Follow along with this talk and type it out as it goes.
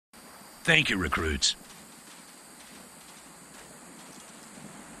Thank you, recruits.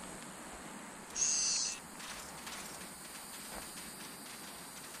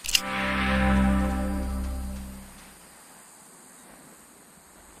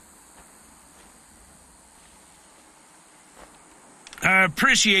 I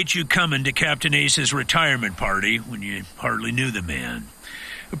appreciate you coming to Captain Ace's retirement party when you hardly knew the man.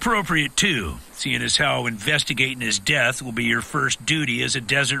 Appropriate, too, seeing as how investigating his death will be your first duty as a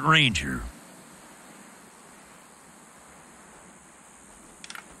Desert Ranger.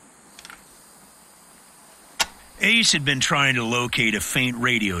 Ace had been trying to locate a faint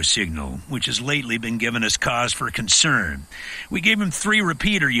radio signal, which has lately been giving us cause for concern. We gave him 3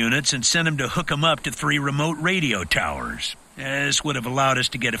 repeater units and sent him to hook them up to 3 remote radio towers. This would have allowed us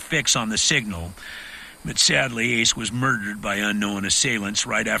to get a fix on the signal, but sadly Ace was murdered by unknown assailants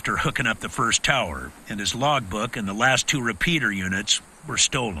right after hooking up the first tower, and his logbook and the last 2 repeater units were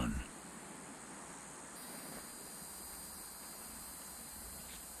stolen.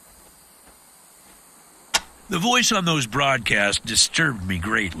 The voice on those broadcasts disturbed me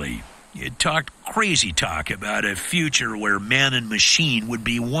greatly. It talked crazy talk about a future where man and machine would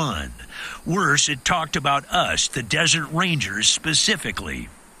be one. Worse, it talked about us, the Desert Rangers, specifically.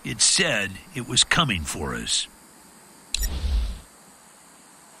 It said it was coming for us.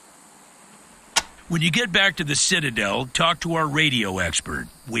 When you get back to the Citadel, talk to our radio expert,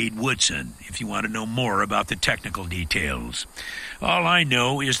 Wade Woodson, if you want to know more about the technical details. All I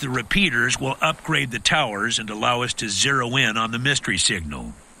know is the repeaters will upgrade the towers and allow us to zero in on the mystery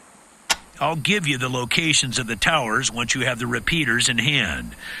signal. I'll give you the locations of the towers once you have the repeaters in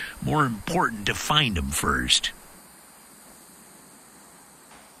hand. More important to find them first.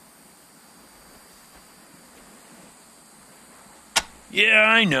 Yeah,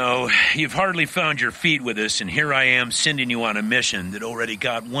 I know. You've hardly found your feet with us, and here I am sending you on a mission that already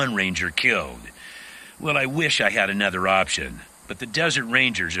got 1 ranger killed. Well, I wish I had another option, but the Desert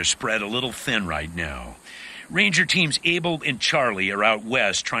Rangers are spread a little thin right now. Ranger teams Abel and Charlie are out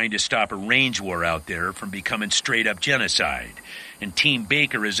west trying to stop a range war out there from becoming straight-up genocide, and Team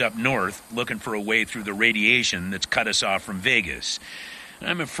Baker is up north looking for a way through the radiation that's cut us off from Vegas.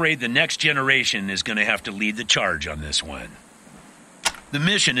 I'm afraid the next generation is going to have to lead the charge on this one. The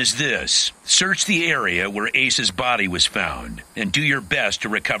mission is this: search the area where Ace's body was found and do your best to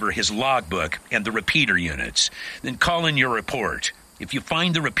recover his logbook and the repeater units. Then call in your report. If you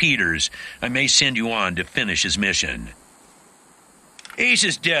find the repeaters, I may send you on to finish his mission.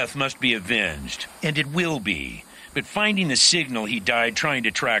 Ace's death must be avenged, and it will be. But finding the signal he died trying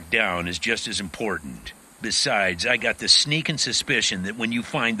to track down is just as important. Besides, I got the sneaking suspicion that when you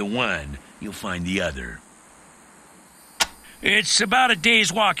find the one, you'll find the other. It's about a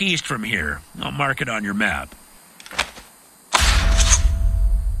day's walk east from here. I'll mark it on your map.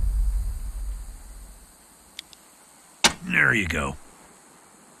 There you go.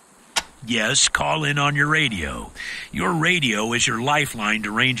 Yes, call in on your radio. Your radio is your lifeline to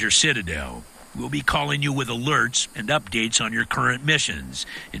Ranger Citadel. We'll be calling you with alerts and updates on your current missions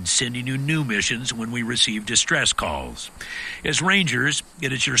and sending you new missions when we receive distress calls. As Rangers,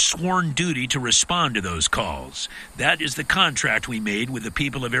 it is your sworn duty to respond to those calls. That is the contract we made with the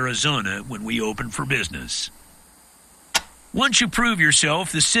people of Arizona when we opened for business. Once you prove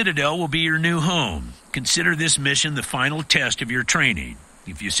yourself, the Citadel will be your new home. Consider this mission the final test of your training.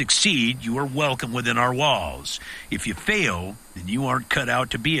 If you succeed, you are welcome within our walls. If you fail, then you aren't cut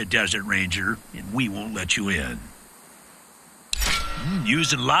out to be a Desert Ranger, and we won't let you in.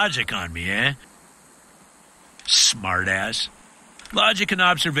 Using logic on me, eh? Smartass. Logic and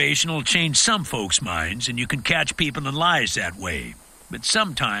observation will change some folks' minds, and you can catch people in lies that way. But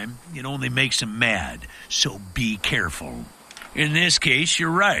sometime, it only makes them mad, so be careful. In this case,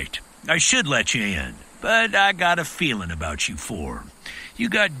 you're right. I should let you in, but I got a feeling about you four. You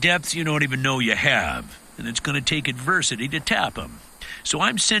got depths you don't even know you have, and it's going to take adversity to tap them. So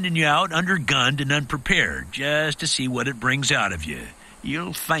I'm sending you out undergunned and unprepared, just to see what it brings out of you.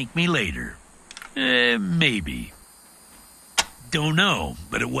 You'll thank me later. Maybe. Don't know,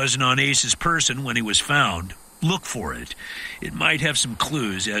 but it wasn't on Ace's person when he was found. Look for it. It might have some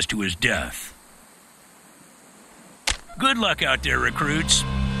clues as to his death. Good luck out there, recruits.